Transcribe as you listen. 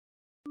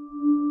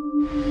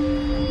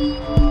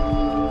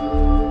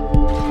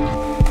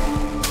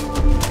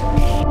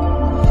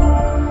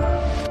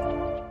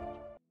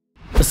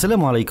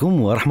السلام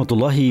عليكم ورحمة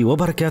الله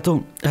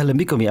وبركاته. أهلا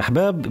بكم يا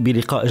أحباب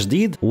بلقاء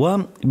جديد،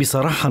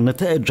 وبصراحة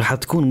النتائج رح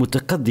تكون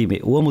متقدمة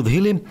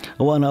ومذهلة،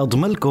 وأنا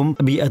أضمنكم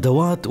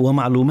بأدوات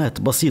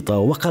ومعلومات بسيطة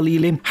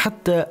وقليلة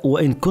حتى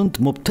وإن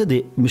كنت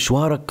مبتدئ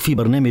مشوارك في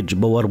برنامج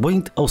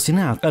بوربوينت أو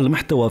صناعة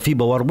المحتوى في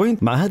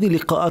بوربوينت. مع هذه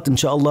اللقاءات إن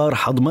شاء الله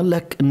رح أضمن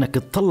لك أنك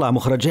تطلع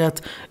مخرجات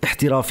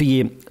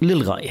احترافية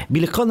للغاية.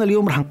 بلقائنا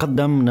اليوم رح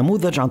نقدم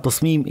نموذج عن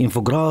تصميم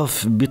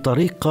انفوجراف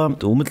بطريقة،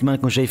 ومثل ما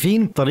انكم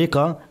شايفين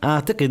طريقة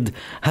أعتقد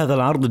هذا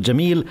العرض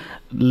الجميل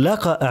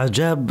لاقى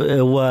إعجاب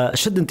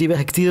وشد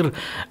انتباه كثير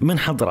من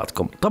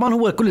حضراتكم. طبعا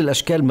هو كل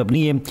الأشكال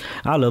مبنية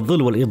على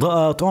الظل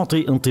والإضاءة،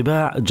 تعطي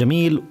انطباع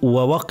جميل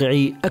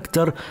وواقعي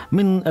أكثر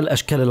من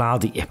الأشكال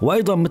العادية.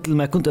 وأيضا مثل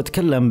ما كنت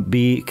أتكلم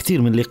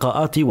بكثير من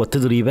لقاءاتي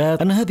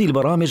والتدريبات أن هذه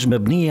البرامج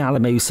مبنية على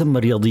ما يسمى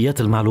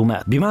رياضيات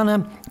المعلومات،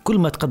 بمعنى كل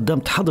ما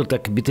تقدمت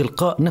حضرتك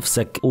بتلقاء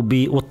نفسك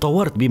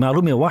وتطورت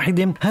بمعلومة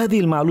واحدة، هذه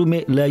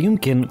المعلومة لا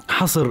يمكن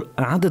حصر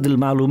عدد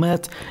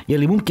المعلومات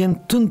يلي ممكن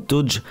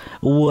تنتج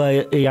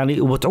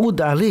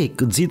وتعود عليك،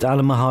 تزيد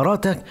على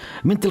مهاراتك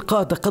من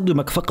تلقاء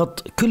تقدمك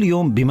فقط كل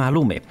يوم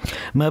بمعلومة.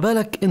 ما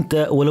بالك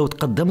أنت ولو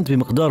تقدمت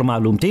بمقدار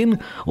معلومتين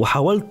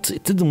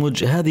وحاولت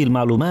تدمج هذه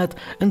المعلومات،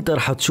 أنت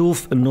رح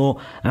تشوف أنه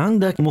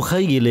عندك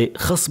مخيلة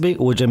خصبة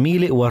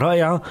وجميلة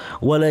ورائعة،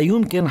 ولا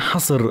يمكن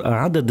حصر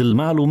عدد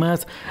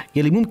المعلومات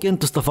يلي ممكن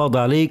تستفاد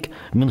عليك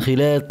من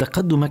خلال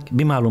تقدمك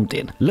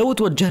بمعلومتين. لو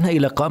توجهنا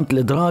إلى قائمة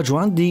الإدراج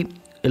وعندي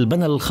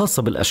البانل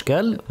الخاصة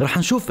بالأشكال، رح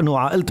نشوف أنه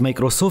عائلة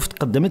مايكروسوفت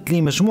قدمت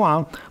لي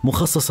مجموعة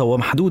مخصصة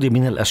ومحدودة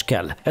من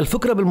الأشكال.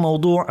 الفكرة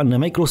بالموضوع أن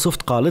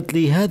مايكروسوفت قالت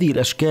لي هذه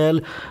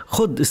الأشكال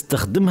خد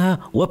استخدمها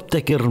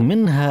وابتكر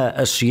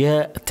منها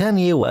أشياء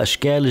تانية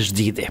وأشكال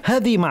جديدة.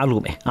 هذه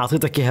معلومة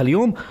أعطيتك إياها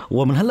اليوم،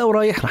 ومن هلا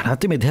ورايح رح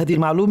نعتمد هذه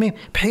المعلومة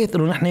بحيث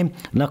أنه نحن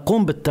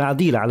نقوم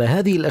بالتعديل على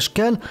هذه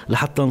الأشكال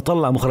لحتى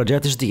نطلع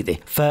مخرجات جديدة.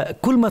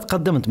 فكل ما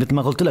تقدمت مثل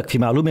ما قلت لك في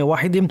معلومة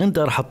واحدة، أنت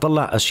رح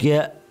تطلع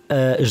أشياء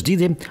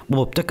جديدة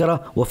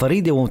ومبتكرة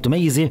وفريدة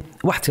ومتميزة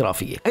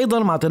واحترافية. أيضا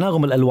مع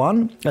تناغم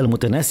الألوان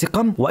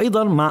المتناسقة،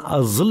 وأيضا مع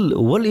الظل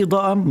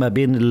والإضاءة ما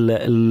بين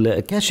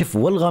الكاشف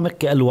والغامق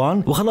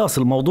كألوان، وخلاص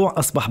الموضوع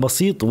أصبح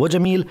بسيط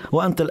وجميل.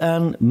 وأنت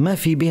الآن ما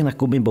في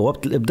بينك وبين بوابة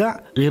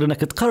الإبداع غير أنك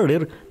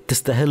تقرر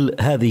تستهل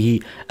هذه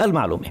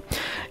المعلومة.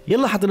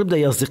 يلا حتى نبدأ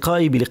يا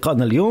أصدقائي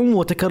بلقائنا اليوم،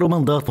 وتكرما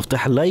ضغط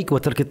مفتاح اللايك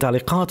وترك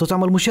التعليقات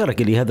وتعمل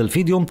مشاركة لهذا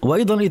الفيديو.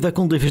 وأيضا إذا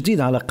كنت ضيف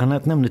جديد على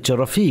قناتنا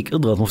بنتشرف فيك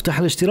اضغط مفتاح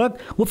الاشتراك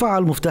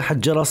وفعل مفتاح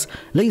الجرس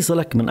ليس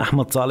لك من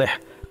أحمد صالح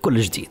كل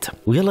جديد.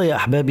 ويلا يا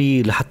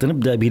أحبابي لحتى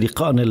نبدأ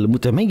بلقائنا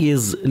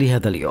المتميز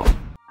لهذا اليوم.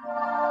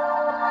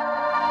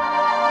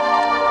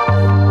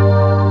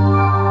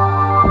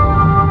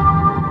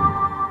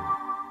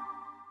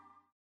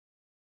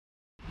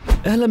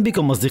 أهلا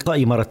بكم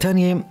أصدقائي مرة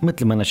تانية.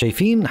 مثل ما أنا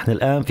شايفين نحن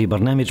الآن في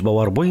برنامج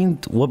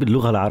بوربوينت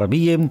وباللغة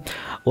العربية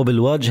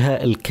وبالواجهة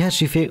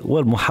الكاشفة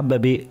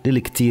والمحببة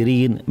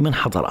للكثيرين من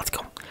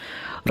حضراتكم.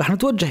 رح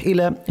نتوجه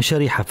إلى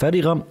شريحة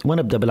فارغة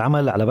ونبدأ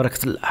بالعمل على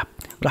بركة الله.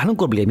 رح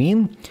ننقر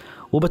باليمين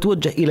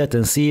وبتوجه إلى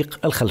تنسيق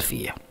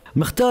الخلفية.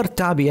 مختار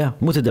تعبئة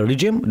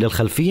متدرجة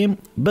للخلفية،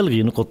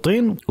 بلغي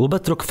نقطتين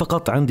وبترك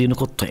فقط عندي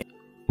نقطتين.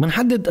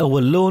 منحدد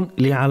أول لون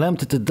لعلامة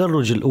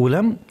التدرج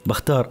الأولى،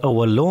 بختار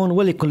أول لون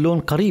وليكن لون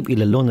قريب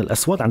إلى اللون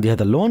الأسود، عندي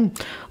هذا اللون.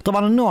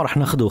 طبعا النوع رح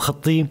ناخده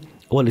خطي،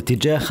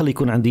 والاتجاه خلي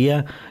يكون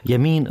عندي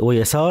يمين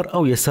ويسار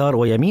أو يسار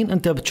ويمين،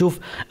 أنت بتشوف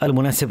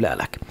المناسب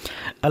لك.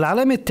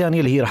 العلامة الثانية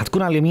اللي هي رح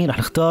تكون على اليمين، رح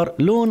نختار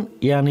لون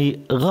يعني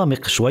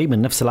غامق شوي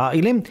من نفس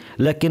العائلة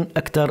لكن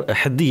أكثر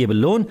حدية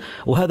باللون،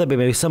 وهذا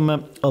بما يسمى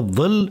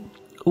الظل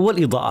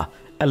والإضاءة،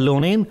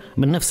 اللونين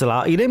من نفس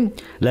العائلة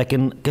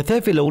لكن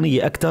كثافة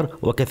لونية أكثر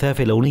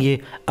وكثافة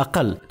لونية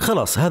أقل.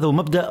 خلاص هذا هو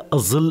مبدأ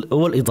الظل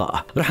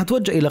والإضاءة. رح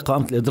نتوجه إلى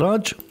قائمة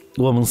الإدراج،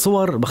 ومن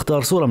صور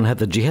بختار صورة من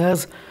هذا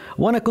الجهاز،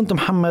 وأنا كنت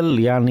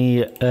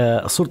محمل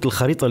صورة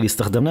الخريطة اللي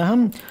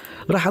استخدمناها،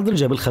 راح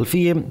أدرجها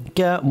بالخلفية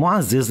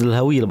كمعزز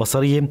للهوية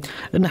البصرية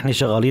اللي نحن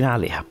شغالين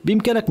عليها.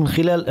 بإمكانك من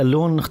خلال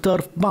اللون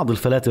نختار بعض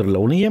الفلاتر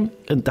اللونية،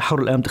 أنت حر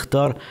الآن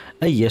تختار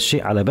أي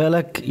شيء على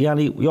بالك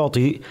يعني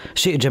يعطي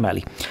شيء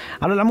جمالي.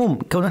 على العموم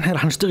كون نحن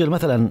راح نشتغل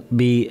مثلا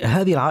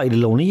بهذه العائلة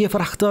اللونية،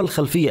 فرح اختار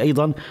الخلفية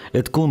أيضا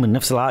تكون من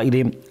نفس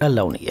العائلة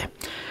اللونية.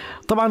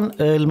 طبعا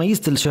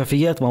الميزة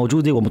الشفافيات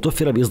موجودة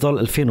ومتوفرة بإصدار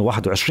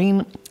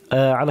 2021.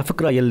 على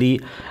فكرة يلي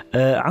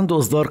عنده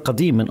إصدار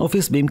قديم من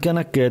أوفيس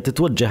بإمكانك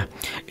تتوجه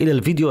إلى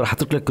الفيديو، راح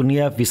أترك لكم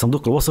إياه في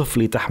صندوق الوصف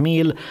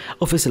لتحميل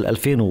أوفيس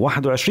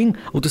 2021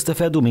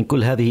 وتستفادوا من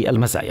كل هذه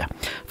المزايا.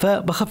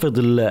 فبخفض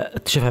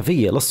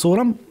الشفافية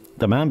للصورة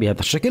تمام بهذا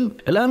الشكل.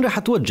 الآن راح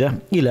أتوجه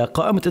إلى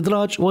قائمة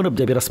إدراج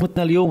ونبدأ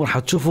برسمتنا اليوم. راح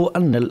تشوفوا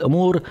أن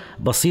الأمور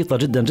بسيطة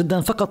جدا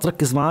جدا، فقط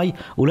ركز معي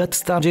ولا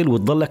تستعجل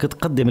وتضلك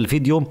تقدم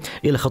الفيديو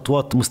إلى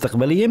خطوات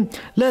مستقبلية.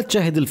 لا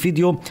تشاهد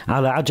الفيديو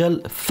على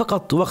عجل،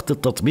 فقط وقت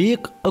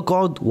التطبيق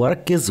اقعد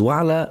وركز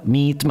وعلى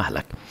 100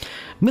 مهلك.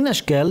 من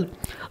أشكال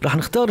راح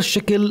نختار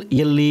الشكل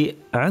يلي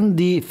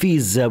عندي فيه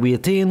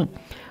الزاويتين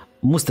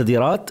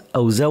مستديرات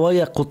أو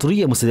زوايا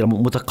قطرية مستديرة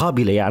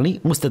متقابلة،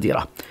 يعني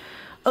مستديرة.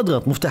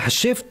 أضغط مفتاح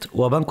الشيفت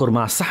وبنكر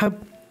مع السحب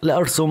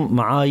لأرسم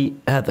معاي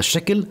هذا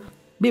الشكل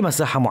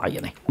بمساحة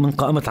معينة. من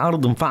قائمة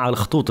عرض مفعل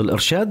خطوط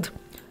الإرشاد،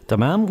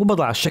 تمام،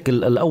 وبضع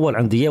الشكل الأول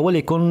عندي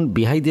وليكن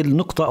بهيدي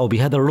النقطة أو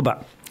بهذا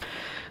الربع.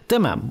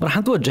 تمام، رح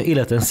نتوجه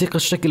إلى تنسيق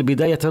الشكل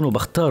بداية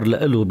وبختار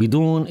له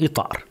بدون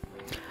إطار.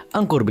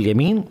 أنكر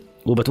باليمين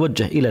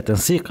وبتوجه إلى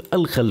تنسيق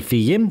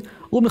الخلفية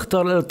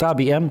وبنختار له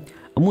تعبئة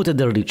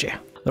متدرجة.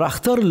 راح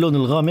اختار اللون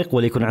الغامق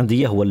وليكن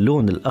عندي هو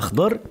اللون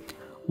الأخضر،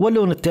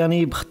 واللون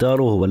الثاني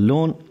بختاره هو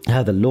اللون،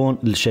 هذا اللون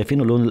اللي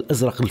شايفينه اللون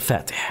الأزرق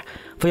الفاتح،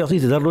 فيعطي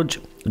تدرج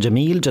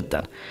جميل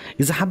جدا.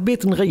 إذا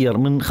حبيت نغير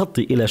من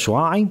خطي إلى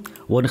شعاعي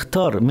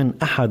ونختار من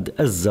أحد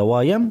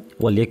الزوايا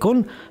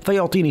وليكن،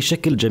 فيعطيني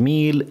شكل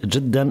جميل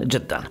جدا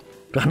جدا.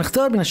 رح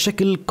نختار من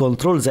الشكل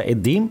كنترول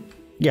زائد دي،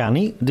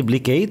 يعني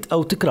دبليكيت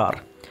أو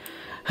تكرار.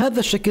 هذا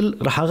الشكل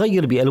رح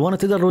أغير بألوان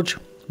التدرج.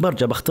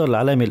 برجع بختار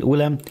العلامة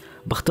الأولى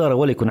بختارها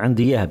وليكن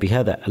عندي إياها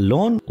بهذا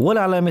اللون،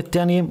 والعلامة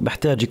الثانية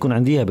بحتاج يكون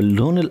عندي إياها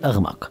باللون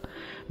الأغمق.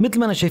 مثل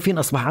ما أنا شايفين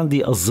أصبح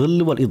عندي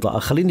الظل والإضاءة.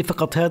 خليني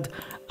فقط هاد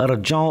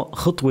أرجعه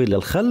خطوة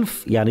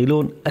للخلف، يعني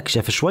لون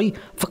أكشف شوي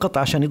فقط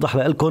عشان يوضح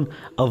لكم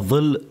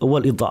الظل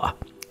والإضاءة.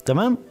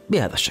 تمام،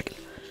 بهذا الشكل.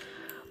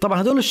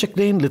 طبعا هدول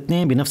الشكلين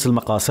الاثنين بنفس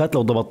المقاسات.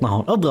 لو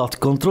ضبطناهم أضغط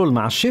كنترول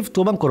مع الشيفت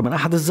وبنكر من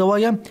أحد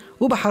الزوايا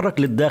وبحرك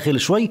للداخل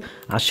شوي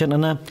عشان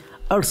أنا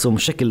أرسم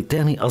شكل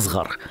تاني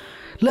أصغر.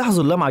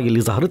 لاحظوا اللمعة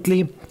اللي ظهرت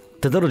لي،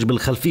 تدرج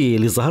بالخلفية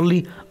اللي ظهر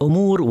لي،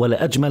 أمور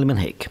ولا أجمل من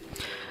هيك.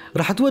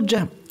 رح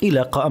أتوجه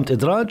إلى قائمة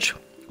إدراج،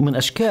 ومن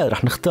أشكال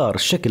رح نختار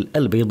الشكل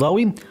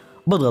البيضاوي.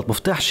 بضغط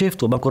مفتاح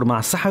شيفت وبنكر مع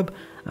السحب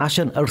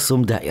عشان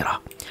أرسم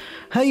دائرة.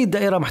 هاي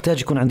الدائرة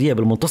محتاج يكون عندي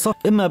بالمنتصف.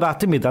 إما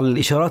بعتمد على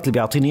الإشارات اللي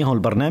بيعطيني إياهم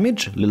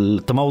البرنامج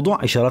للتموضع،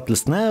 إشارات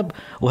السناب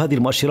وهذه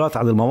المؤشرات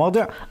على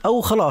المواضع،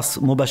 أو خلاص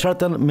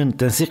مباشرة من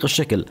تنسيق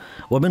الشكل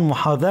ومن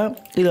محاذاة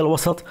إلى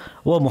الوسط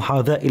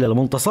ومحاذاة إلى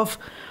المنتصف،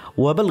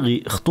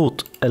 وبلغي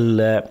خطوط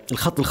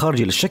الخط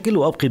الخارجي للشكل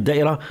وأبقي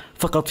الدائرة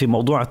فقط في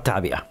موضوع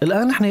التعبئة.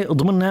 الآن نحن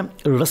ضمننا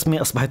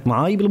الرسمة أصبحت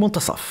معي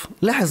بالمنتصف.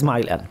 لاحظ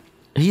معي الآن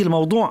هي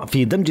الموضوع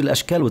في دمج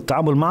الأشكال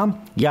والتعامل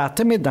معه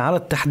يعتمد على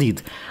التحديد.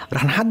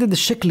 رح نحدد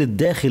الشكل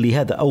الداخلي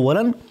هذا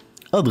أولا.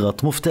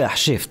 أضغط مفتاح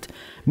شيفت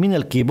من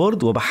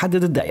الكيبورد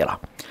وبحدد الدائرة.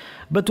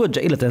 بتوجه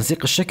إلى تنسيق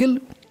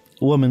الشكل،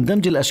 ومن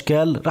دمج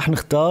الأشكال رح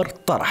نختار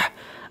طرح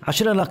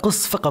عشان أنا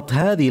أقص فقط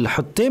هذه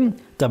الحتة،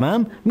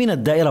 تمام، من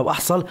الدائرة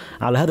وأحصل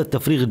على هذا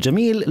التفريغ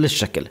الجميل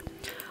للشكل.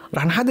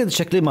 رح نحدد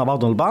الشكلين مع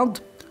بعضهم البعض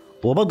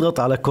وبضغط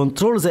على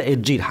كنترول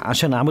زائد جي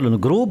عشان أعملهم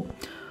جروب،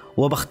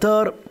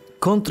 وبختار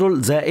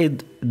كنترول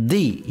زائد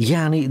دي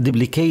يعني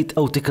دبليكيت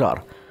أو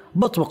تكرار.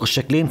 بطبق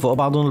الشكلين فوق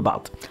بعضهم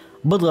البعض.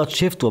 بضغط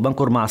شيفت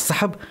وبنكر مع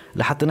السحب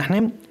لحتى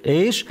نحن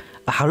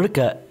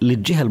أحركها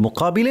للجهة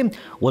المقابلة،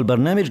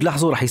 والبرنامج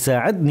لاحظوا رح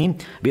يساعدني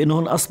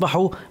بأنهم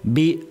أصبحوا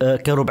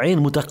كربعين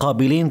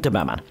متقابلين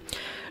تماما.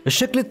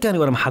 الشكل الثاني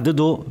وأنا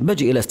محدده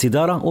بجي إلى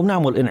استدارة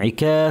وبنعمل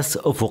انعكاس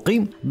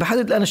أفقي.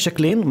 بحدد الآن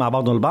الشكلين مع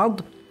بعضهم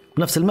البعض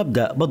بنفس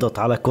المبدأ. بضغط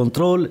على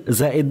كنترول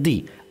زائد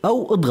دي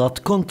أو اضغط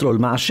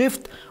كنترول مع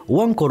شيفت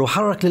وانكر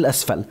وحرك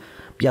للأسفل،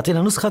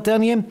 بيعطينا نسخة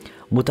تانية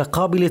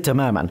متقابلة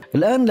تماما.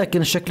 الآن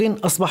لكن الشكلين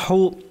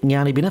أصبحوا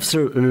يعني بنفس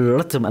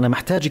الرتم، أنا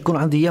محتاج يكون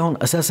عندي إياهم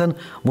أساسا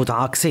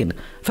متعاكسين.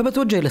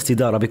 فبتوجه إلى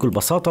استدارة بكل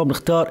بساطة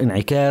وبنختار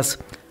انعكاس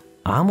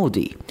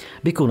عمودي.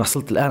 بيكون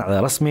وصلت الآن على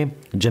رسمة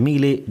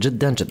جميلة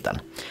جدا جدا.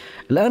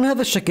 الآن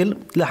هذا الشكل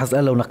لاحظ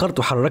الآن لو نقرت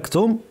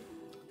وحركته،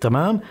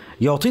 تمام،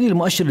 يعطيني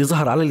المؤشر اللي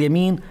ظهر على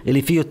اليمين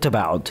اللي فيه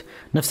التباعد.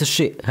 نفس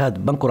الشيء هذا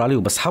بنكر عليه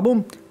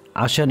وبسحبه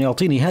عشان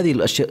يعطيني هذه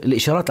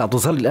الإشارات اللي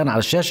تظهر لي الآن على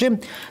الشاشة،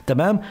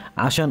 تمام،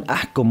 عشان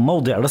أحكم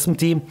موضع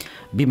رسمتي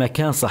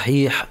بمكان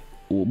صحيح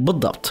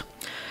بالضبط.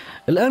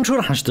 الآن شو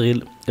رح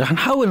نشتغل؟ رح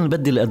نحاول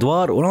نبدل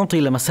الأدوار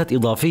ونعطي لمسات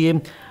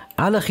إضافية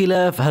على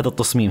خلاف هذا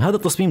التصميم. هذا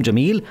التصميم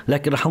جميل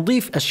لكن رح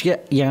نضيف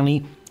أشياء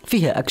يعني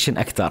فيها أكشن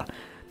أكثر.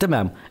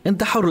 تمام،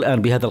 انت حر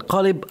الآن بهذا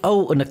القالب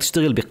او انك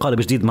تشتغل بقالب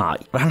جديد معي.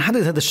 رح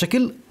نحدد هذا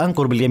الشكل،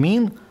 انكر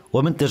باليمين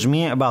ومن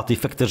تجميع بعطي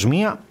فك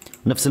تجميع.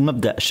 نفس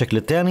المبدأ الشكل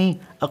الثاني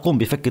اقوم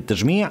بفك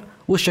التجميع،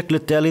 والشكل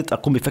الثالث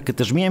اقوم بفك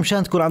التجميع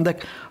مشان تكون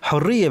عندك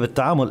حرية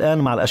بالتعامل الآن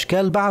مع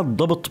الاشكال بعد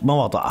ضبط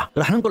مواضعها.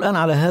 رح ننقل الآن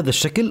على هذا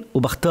الشكل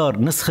وبختار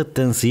نسخة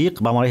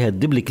تنسيق، بعمل عليها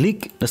دبل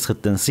كليك نسخة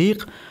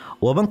تنسيق،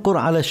 وبنقر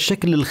على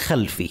الشكل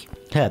الخلفي،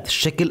 هذا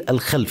الشكل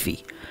الخلفي،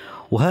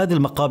 وهذه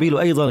المقابل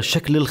ايضا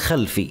الشكل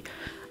الخلفي.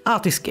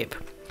 أعطي سكيب.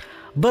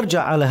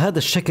 برجع على هذا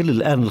الشكل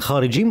الآن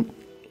الخارجي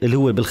اللي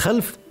هو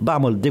بالخلف،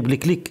 بعمل دبل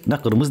كليك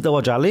نقر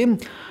مزدوج عليه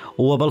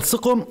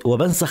وبلصقه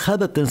وبنسخ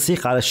هذا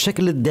التنسيق على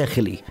الشكل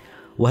الداخلي،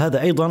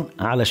 وهذا أيضا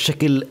على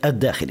الشكل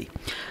الداخلي.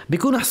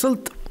 بيكون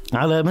حصلت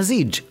على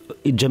مزيج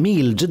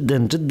جميل جدا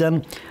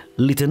جدا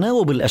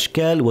لتناوب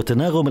الأشكال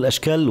وتناغم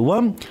الأشكال،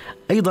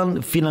 وأيضا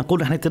فينا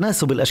نقول نحن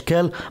تناسب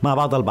الأشكال مع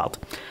بعض البعض.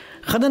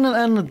 خلينا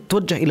الآن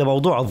نتوجه إلى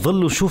موضوع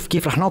الظل ونشوف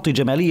كيف رح نعطي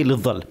جمالية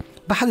للظل.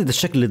 بحدد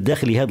الشكل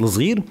الداخلي هذا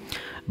الصغير،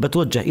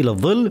 بتوجه إلى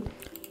الظل،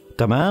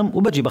 تمام،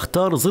 وبجي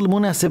بختار ظل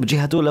مناسب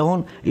جهته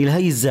لهون إلى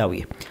هاي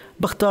الزاوية.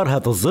 بختار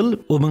هذا الظل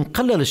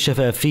وبنقلل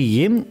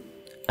الشفافية،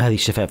 هذه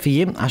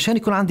الشفافية عشان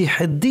يكون عندي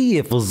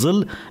حدية في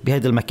الظل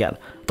بهذا المكان.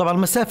 طبعا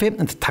المسافة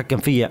انت تتحكم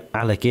فيها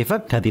على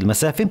كيفك، هذه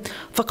المسافة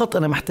فقط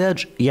انا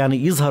محتاج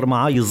يعني يظهر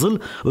معي الظل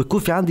ويكون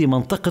في عندي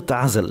منطقة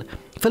عزل.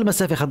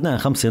 فالمسافة خدناها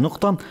 5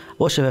 نقطة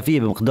والشفافية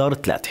بمقدار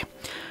 3.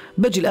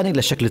 بجي الآن إلى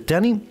الشكل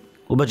الثاني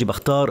وبجي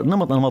بختار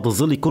نمط أنماط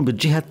الظل يكون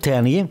بالجهة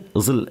الثانية،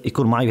 الظل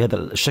يكون معي بهذا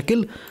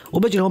الشكل،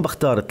 وبجي لهون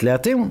بختار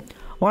 3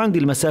 وعندي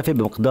المسافة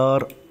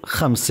بمقدار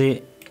 5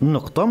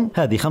 نقطة.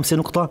 هذه 5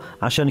 نقطة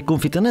عشان يكون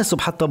في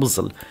تناسب حتى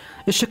بالظل.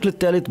 الشكل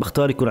الثالث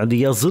بختار يكون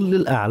عندي ظل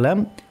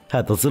الأعلى،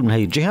 هذا الظل من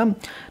هذه الجهة،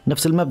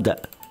 نفس المبدأ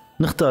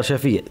نختار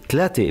شفافية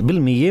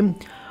 3%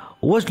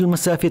 ووجه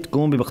المسافة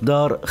تكون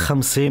بمقدار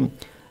 5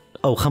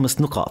 أو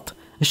 5 نقاط.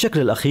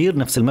 الشكل الأخير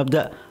نفس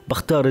المبدأ،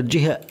 بختار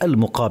الجهة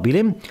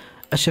المقابلة،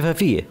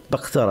 الشفافية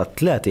بختار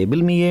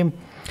 3%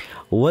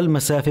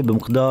 والمسافة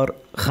بمقدار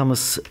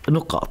 5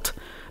 نقاط.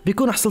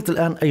 بيكون حصلت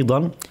الآن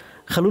أيضا.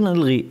 خلونا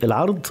نلغي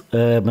العرض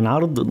من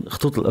عرض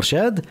خطوط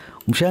الإرشاد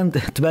مشان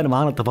تبان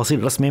معنا تفاصيل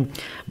الرسمة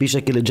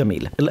بشكل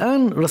جميل.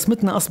 الآن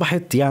رسمتنا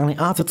أصبحت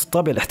يعني أعطت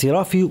الطابع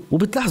الاحترافي،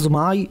 وبتلاحظوا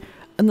معي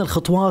أن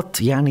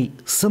الخطوات يعني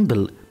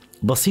سمبل،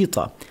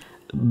 بسيطة،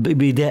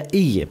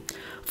 بدائية،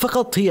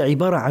 فقط هي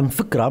عبارة عن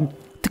فكرة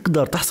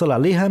تقدر تحصل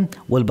عليها،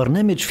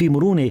 والبرنامج فيه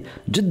مرونة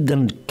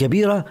جدا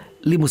كبيرة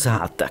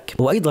لمساعدتك.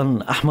 وأيضا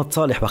أحمد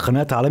صالح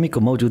وقناة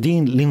عالمكم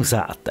موجودين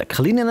لمساعدتك.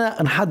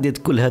 خلينا نحدد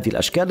كل هذه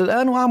الأشكال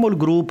الآن وأعمل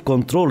جروب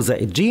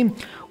كنترول-G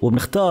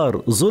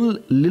وبنختار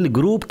ظل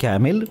للجروب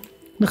كامل.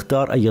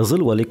 نختار أي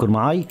ظل وليكن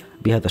معي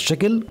بهذا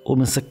الشكل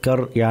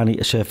وبنسكر يعني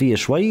الشفافية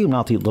شوي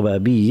ونعطي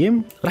ضبابية.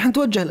 رح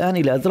نتوجه الآن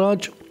إلى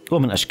أدراج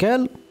ومن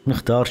أشكال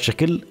نختار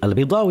شكل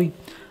البيضاوي.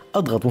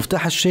 أضغط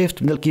مفتاح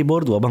الشيفت من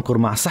الكيبورد وبنقر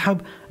مع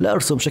سحب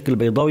لأرسم شكل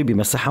بيضاوي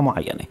بمساحة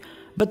معينة.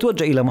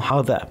 بتوجه إلى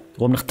محاذاة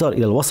وبنختار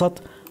إلى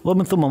الوسط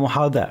ومن ثم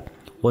محاذاة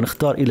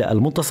ونختار إلى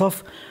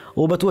المنتصف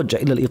وبتوجه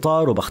إلى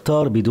الإطار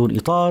وبختار بدون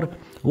إطار،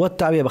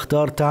 والتعبئة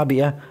بختار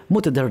تعبئة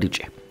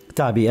متدرجة.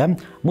 تعبئة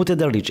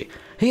متدرجة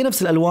هي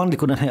نفس الألوان اللي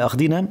كنا نحن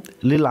أخذينها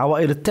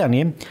للعوائل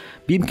الثانية.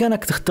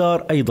 بإمكانك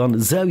تختار أيضا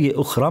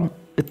زاوية أخرى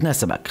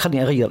تناسبك.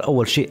 خليني أغير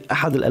أول شيء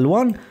أحد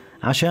الألوان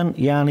عشان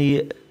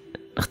يعني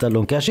نختار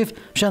لون كاشف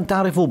مشان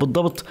تعرفوا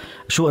بالضبط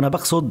شو أنا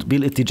بقصد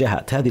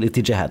بالاتجاهات. هذه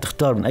الاتجاهات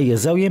اختار من أي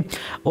زاوية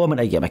ومن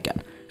أي مكان.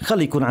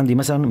 خلي يكون عندي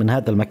مثلا من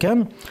هذا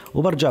المكان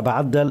وبرجع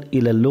بعدل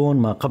إلى اللون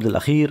ما قبل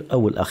الأخير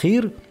أو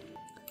الأخير.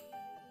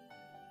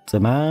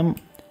 تمام.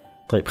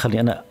 طيب خلي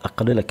أنا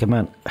أقللها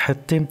كمان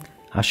حتى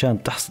عشان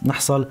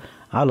نحصل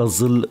على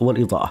الظل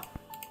والإضاءة.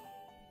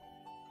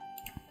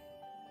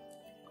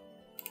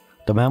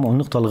 تمام.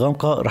 والنقطة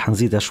الغامقة رح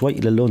نزيدها شوي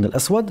إلى اللون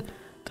الأسود.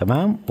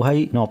 تمام.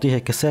 وهي نعطيها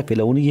كثافة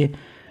لونية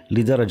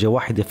لدرجة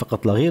واحدة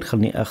فقط لا غير.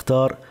 خلني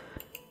أختار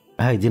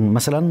هيدي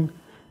مثلا.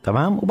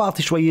 تمام.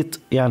 وبعطي شوية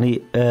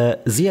يعني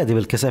زيادة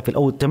بالكثافة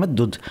أو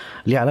التمدد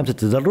لعلامة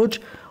التدرج،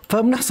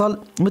 فبنحصل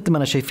مثل ما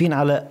أنا شايفين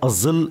على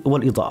الظل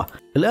والإضاءة.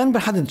 الآن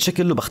بحدد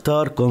الشكل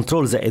وبختار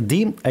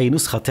كنترول-D أي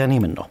نسخة تانية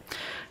منه.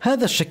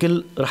 هذا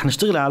الشكل رح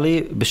نشتغل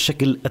عليه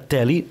بالشكل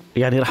التالي،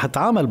 يعني رح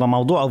أتعامل مع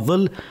موضوع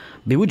الظل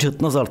بوجهة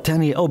نظر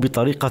تانية أو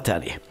بطريقة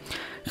تانية.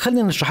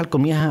 خلينا نشرح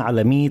لكم إياها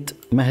على 100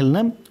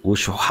 مهلنا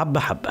وشو حبة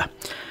حبة.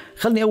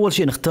 خلني أول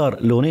شيء نختار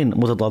لونين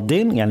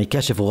متضادين يعني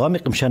كاشف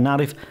وغامق مشان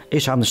نعرف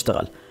إيش عم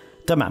نشتغل.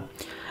 تمام.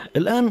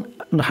 الآن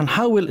رح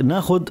نحاول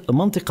ناخد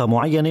منطقة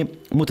معينة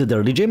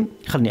متدرجة.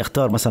 خلني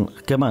أختار مثلا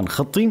كمان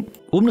خطي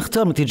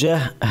وبنختار من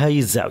اتجاه هاي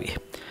الزاوية.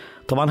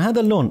 طبعا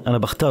هذا اللون أنا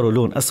بختاره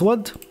لون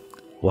أسود،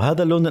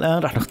 وهذا اللون الآن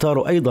رح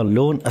نختاره أيضا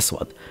لون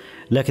أسود،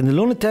 لكن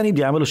اللون الثاني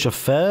بدي أعمله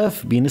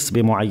شفاف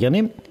بنسبة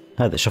معينة.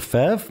 هذا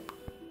شفاف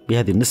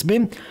بهذه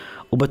النسبة.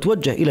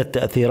 وبتوجه إلى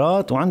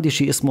التأثيرات وعندي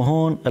شيء اسمه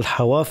هون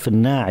الحواف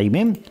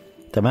الناعمة.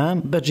 تمام.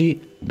 بجي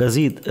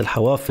بزيد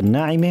الحواف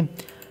الناعمة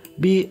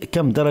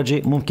بكم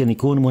درجة ممكن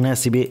يكون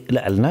مناسبة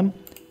لنا.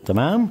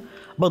 تمام.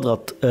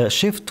 بضغط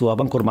شيفت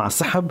وبنقر مع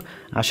السحب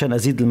عشان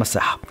أزيد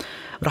المساحة.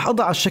 رح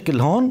أضع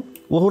الشكل هون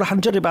وهو رح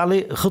نجرب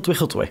عليه خطوة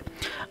خطوة.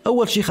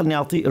 أول شيء خلني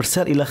أعطيه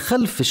إرسال إلى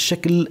خلف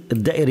الشكل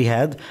الدائري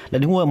هذا،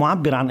 لأنه هو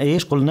معبر عن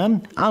إيش قلنا؟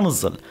 عن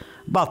الظل.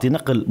 بعطي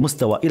نقل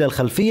مستوى إلى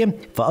الخلفية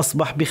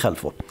فأصبح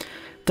بخلفه.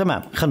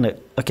 تمام. خلنا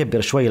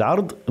أكبر شوي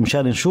العرض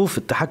مشان نشوف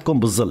التحكم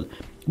بالظل.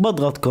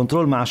 بضغط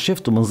كنترول مع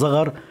الشيفت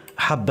ومنصغر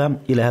حبة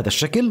إلى هذا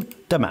الشكل.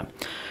 تمام.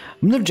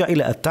 بنرجع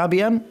إلى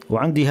التعبئة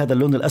وعندي هذا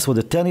اللون الأسود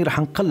الثاني رح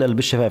نقلل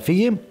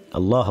بالشفافية.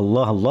 الله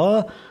الله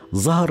الله،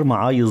 ظهر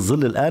معي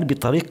الظل الآن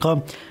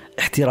بطريقة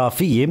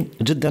احترافية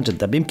جدا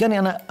جدا. بإمكاني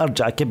أنا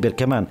أرجع أكبر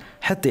كمان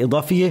حتى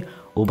إضافية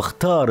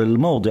وبختار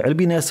الموضع اللي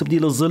بيناسبني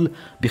للظل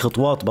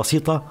بخطوات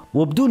بسيطة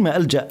وبدون ما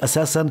ألجأ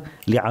أساسا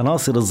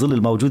لعناصر الظل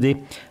الموجودة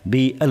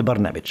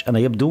بالبرنامج. أنا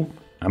يبدو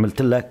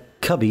عملت لها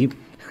كوبي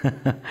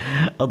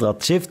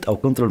أضغط شيفت أو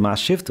كنترول مع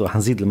الشيفت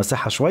وحنزيد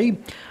المساحة شوي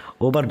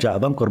وبرجع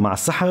بنكر مع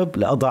السحب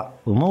لأضع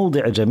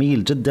موضع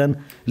جميل جدا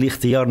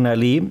لاختيارنا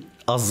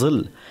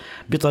للظل.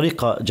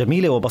 بطريقة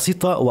جميلة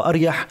وبسيطة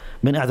وأريح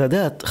من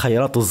إعدادات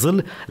خيارات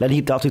الظل، لأن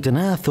هي بتعطي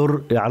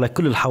تناثر على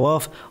كل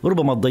الحواف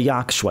وربما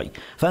تضيعك شوي.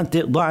 فأنت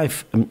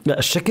ضاعف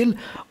الشكل،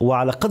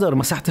 وعلى قدر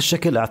مساحة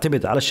الشكل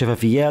اعتمد على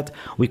الشفافيات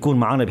ويكون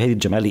معنا بهذه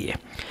الجمالية.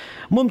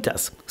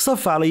 ممتاز.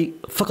 صف علي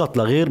فقط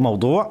لغير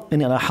موضوع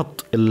اني انا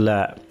احط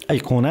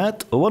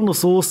الايقونات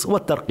والنصوص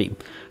والترقيم.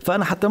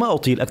 فانا حتى ما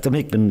اطيل اكثر من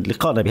هيك من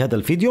لقائنا بهذا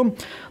الفيديو،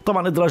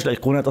 طبعا ادراج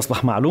الايقونات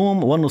اصبح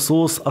معلوم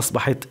والنصوص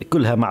اصبحت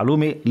كلها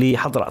معلومه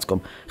لحضراتكم.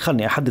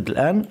 خلني احدد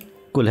الان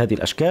كل هذه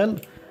الاشكال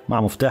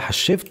مع مفتاح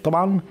الشيفت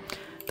طبعا.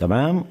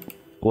 تمام.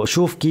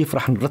 واشوف كيف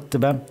راح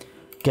نرتبها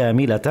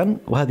كامله.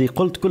 وهذه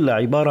قلت كلها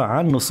عباره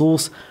عن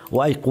نصوص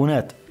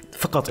وايقونات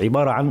فقط،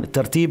 عباره عن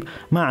ترتيب،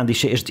 ما عندي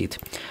شيء جديد.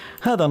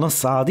 هذا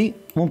نص عادي.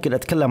 ممكن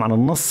أتكلم عن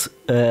النص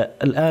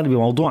الآن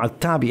بموضوع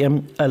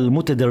التعبئة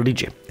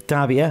المتدرجة.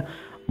 التعبئة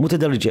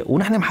متدرجة،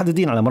 ونحن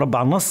محددين على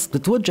مربع النص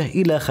تتوجه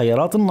إلى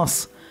خيارات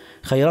النص.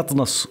 خيارات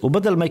النص،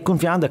 وبدل ما يكون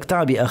في عندك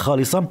تعبئة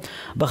خالصة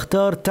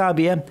بختار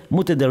تعبئة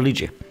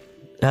متدرجة.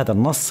 هذا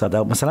النص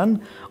هذا مثلا،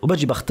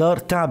 وبجي بختار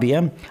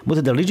تعبئة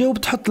متدرجة،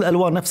 وبتحط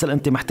الألوان نفسها اللي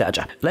أنت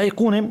محتاجها.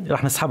 الأيقونة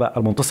رح نسحبها على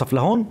المنتصف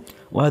لهون،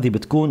 وهذه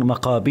بتكون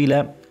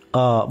مقابل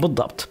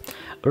بالضبط.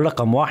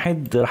 الرقم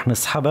 1 رح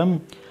نسحبها.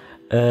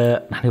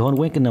 نحن هون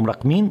وين كنا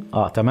مرقمين؟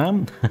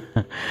 تمام.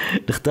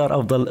 نختار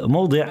افضل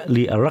موضع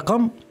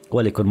للرقم،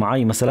 وليكن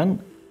معي مثلا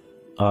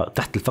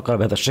تحت الفقرة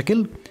بهذا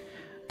الشكل.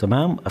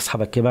 تمام.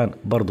 اسحبها كمان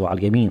برضو على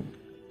اليمين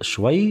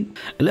شوي.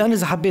 الان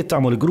اذا حبيت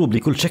تعمل جروب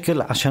لكل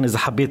شكل، عشان اذا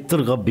حبيت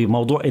ترغب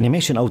بموضوع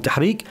انيميشن او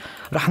تحريك،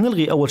 رح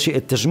نلغي اول شيء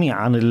التجميع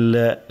عن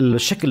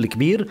الشكل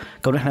الكبير،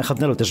 كون احنا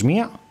اخذنا له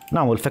تجميع.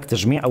 نعمل فك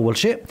تجميع اول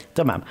شيء.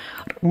 تمام.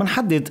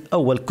 بنحدد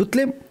اول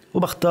كتلة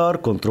وبختار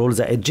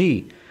كنترول+G،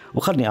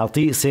 وخلني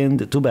أعطيه send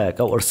to back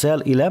أو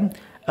إرسال إلى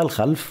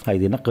الخلف.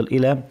 هيدي نقل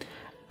إلى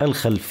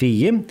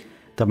الخلفية.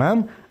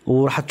 تمام.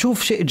 ورح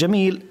تشوف شيء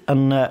جميل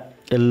أن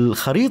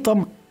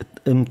الخريطة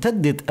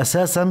امتدت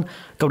أساسا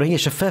كونها هي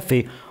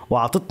شفافة،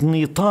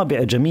 وعطتني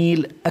طابع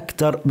جميل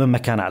أكثر مما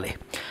كان عليه.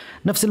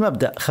 نفس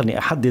المبدأ خلني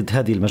أحدد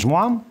هذه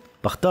المجموعة،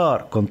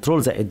 بختار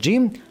كنترول+G،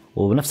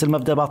 وبنفس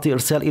المبدأ بعطي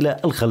إرسال إلى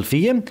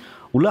الخلفية.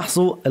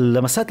 ولاحظوا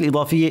اللمسات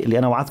الإضافية اللي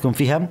أنا وعدتكم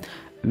فيها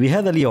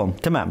بهذا اليوم.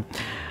 تمام.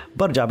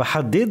 برجع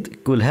بحدد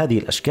كل هذه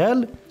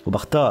الأشكال،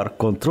 وبختار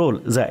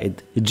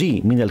كنترول+G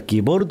من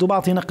الكيبورد،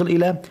 وبعطي نقل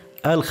إلى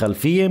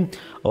الخلفية.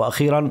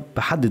 وأخيرا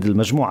بحدد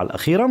المجموعة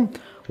الأخيرة،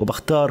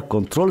 وبختار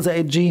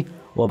كنترول+G،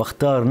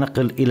 وبختار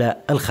نقل إلى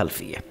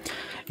الخلفية.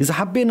 إذا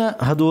حبينا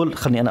هدول،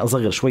 خلني أنا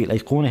أصغر شوي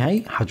الأيقونة،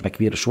 هي حجمها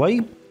كبير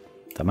شوي.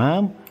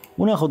 تمام.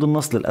 وناخذ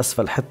النص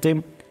للأسفل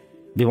حتى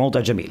بموضع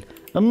جميل.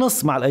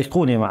 النص مع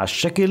الأيقونة مع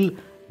الشكل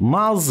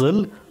مع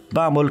الظل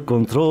بعمل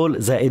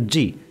كنترول+G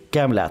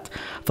كاملات.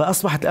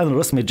 فأصبحت الآن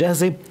الرسمة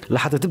جاهزة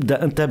لحتى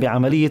تبدأ أنت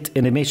بعملية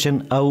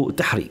انيميشن أو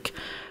تحريك.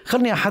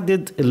 خلني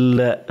أحدد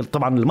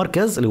طبعا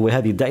المركز اللي هو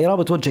هذه الدائرة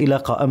بتوجه إلى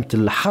قائمة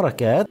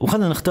الحركات،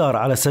 وخلنا نختار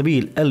على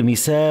سبيل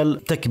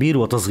المثال تكبير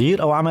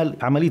وتصغير أو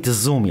عملية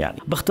الزوم. يعني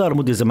بختار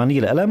مدة زمنية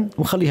للقلم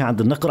وخليها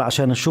عند النقر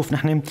عشان نشوف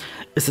نحن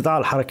استدعاء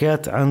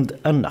الحركات عند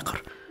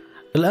النقر.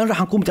 الآن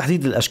رح نقوم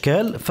بتحديد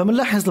الأشكال.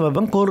 فمنلاحظ لما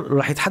بنقر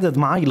رح يتحدد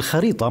معي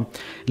الخريطة.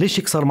 ليش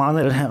يكسر معنا؟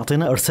 لأن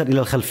أعطينا إرسال إلى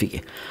الخلفية.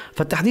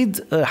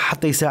 فالتحديد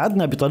حتى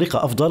يساعدنا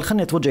بطريقة أفضل،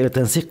 خلينا نتوجه إلى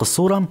تنسيق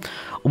الصورة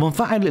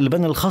ومنفعل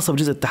البنة الخاصة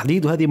بجزء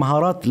التحديد، وهذه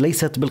مهارات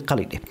ليست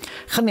بالقليلة.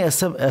 خليني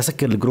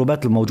أسكر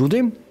الجروبات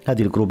الموجودة،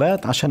 هذه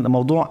الجروبات عشان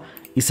الموضوع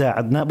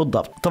يساعدنا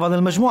بالضبط. طبعا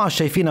المجموعة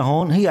شايفينها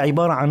هون هي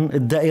عبارة عن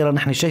الدائرة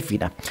نحن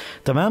شايفينها.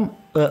 تمام.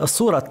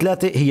 الصورة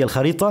 3 هي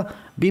الخريطة.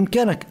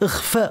 بإمكانك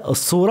إخفاء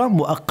الصورة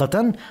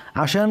مؤقتا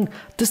عشان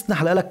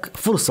تسنح لك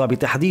فرصة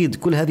بتحديد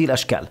كل هذه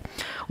الأشكال.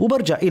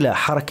 وبرجع إلى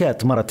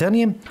حركات مرة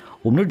تانية،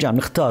 وبنرجع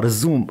بنختار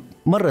الزوم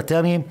مرة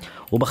تانية،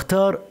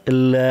 وبختار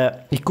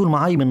يكون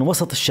معي من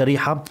وسط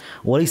الشريحة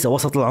وليس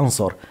وسط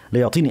العنصر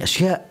ليعطيني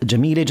أشياء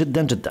جميلة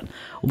جدا جدا.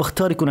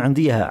 وبختار يكون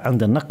عندي إياها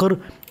عند النقر،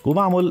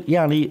 وبعمل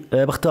يعني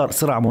بختار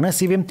سرعة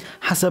مناسبة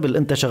حسب اللي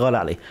أنت شغال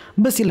عليه.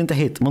 بس اللي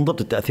انتهيت من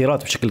ضبط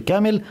التأثيرات بشكل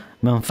كامل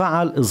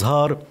منفعل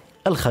إظهار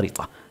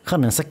الخريطة.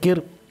 خلنا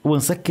نسكر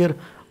ونسكر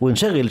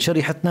ونشغل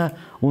شريحتنا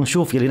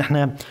ونشوف يلي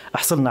نحن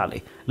حصلنا عليه.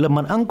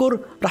 لما أنقر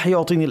راح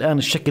يعطيني الآن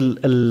الشكل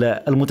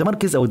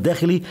المتمركز أو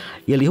الداخلي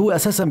يلي هو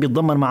أساسا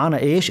بيتضمن معنا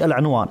إيش؟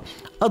 العنوان.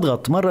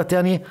 أضغط مرة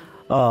تانية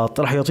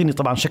راح يعطيني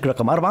طبعا شكل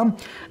رقم 4.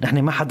 نحن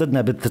ما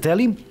حددنا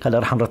بالتالي، هلا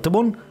راح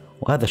نرتبهم.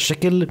 وهذا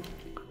الشكل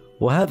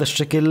وهذا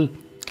الشكل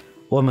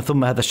ومن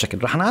ثم هذا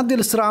الشكل. رح نعدل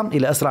السرعة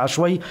إلى أسرع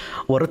شوي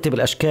ونرتب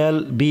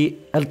الأشكال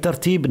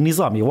بالترتيب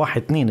النظامي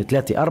 1 2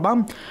 3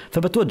 4.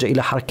 فبتوجه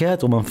إلى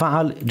حركات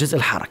ومنفعل جزء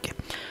الحركة.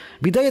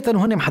 بداية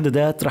وهن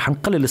محددات رح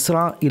نقلل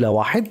السرعة إلى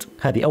 1.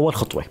 هذه أول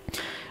خطوة.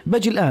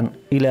 بجي الآن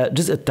إلى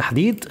جزء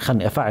التحديد.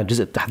 خلني أفعل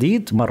جزء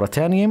التحديد مرة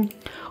تانية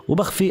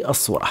وبخفي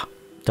الصورة.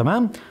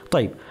 تمام.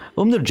 طيب.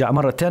 وبنرجع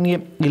مرة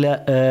تانية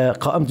إلى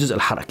قائمة جزء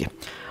الحركة.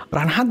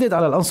 رح نحدد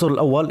على العنصر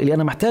الأول اللي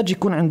أنا محتاج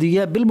يكون عندي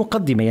إياه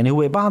بالمقدمة، يعني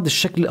هو بعد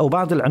الشكل أو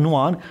بعد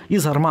العنوان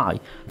يظهر معي.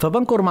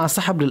 فبنكر مع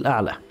سحب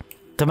للأعلى.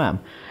 تمام.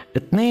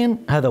 2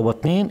 هذا هو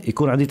 2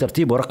 يكون عندي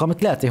ترتيبه رقم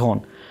 3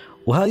 هون.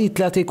 وهذه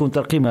 3 يكون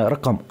ترقيمها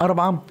رقم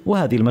 4،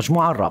 وهذه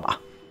المجموعة الرابعة.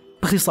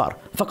 باختصار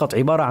فقط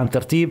عبارة عن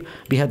ترتيب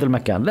بهذا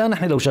المكان. لا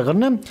نحن لو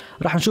شغلنا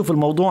راح نشوف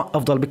الموضوع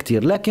أفضل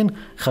بكتير، لكن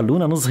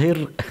خلونا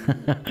نظهر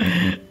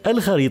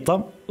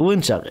الخريطة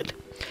ونشغل.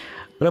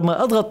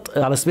 لما أضغط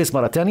على سبيس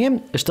مرة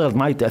تانية اشتغلت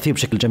معي التأثير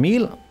بشكل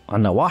جميل.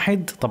 عنا 1،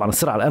 طبعا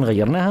السرعة الآن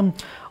غيرناها،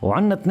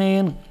 وعنا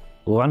 2،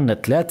 وعنا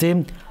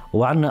 3،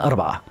 وعنا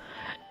 4.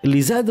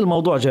 اللي زاد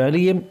الموضوع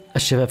جمالية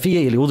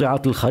الشفافية اللي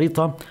وضعت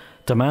للخريطة،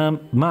 تمام،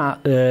 مع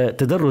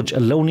تدرج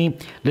اللوني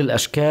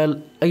للأشكال،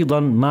 أيضا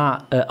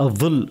مع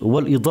الظل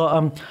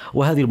والإضاءة،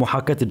 وهذه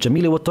المحاكاة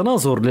الجميلة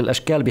والتناظر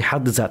للأشكال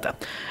بحد ذاتها.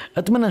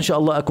 أتمنى إن شاء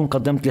الله أكون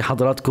قدمت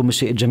لحضراتكم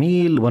الشيء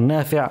الجميل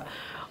والنافع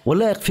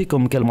واللائق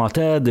فيكم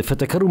كالمعتاد.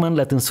 فتكرما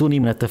لا تنسوني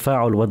من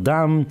التفاعل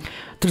والدعم،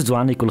 ترجوا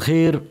عني كل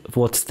خير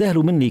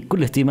وتستاهلوا مني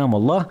كل اهتمام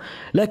والله،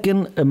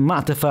 لكن مع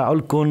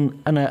تفاعلكم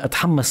أنا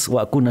أتحمس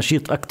وأكون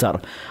نشيط أكثر.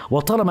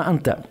 وطالما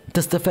أنت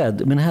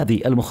تستفاد من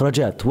هذه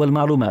المخرجات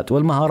والمعلومات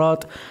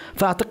والمهارات،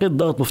 فأعتقد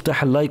ضغط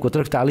مفتاح اللايك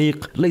وترك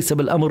تعليق ليس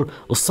بالأمر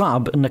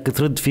الصعب أنك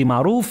ترد في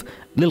معروف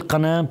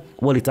للقناة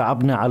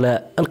ولتعبنا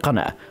على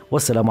القناة.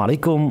 والسلام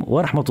عليكم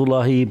ورحمة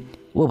الله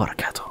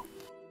وبركاته.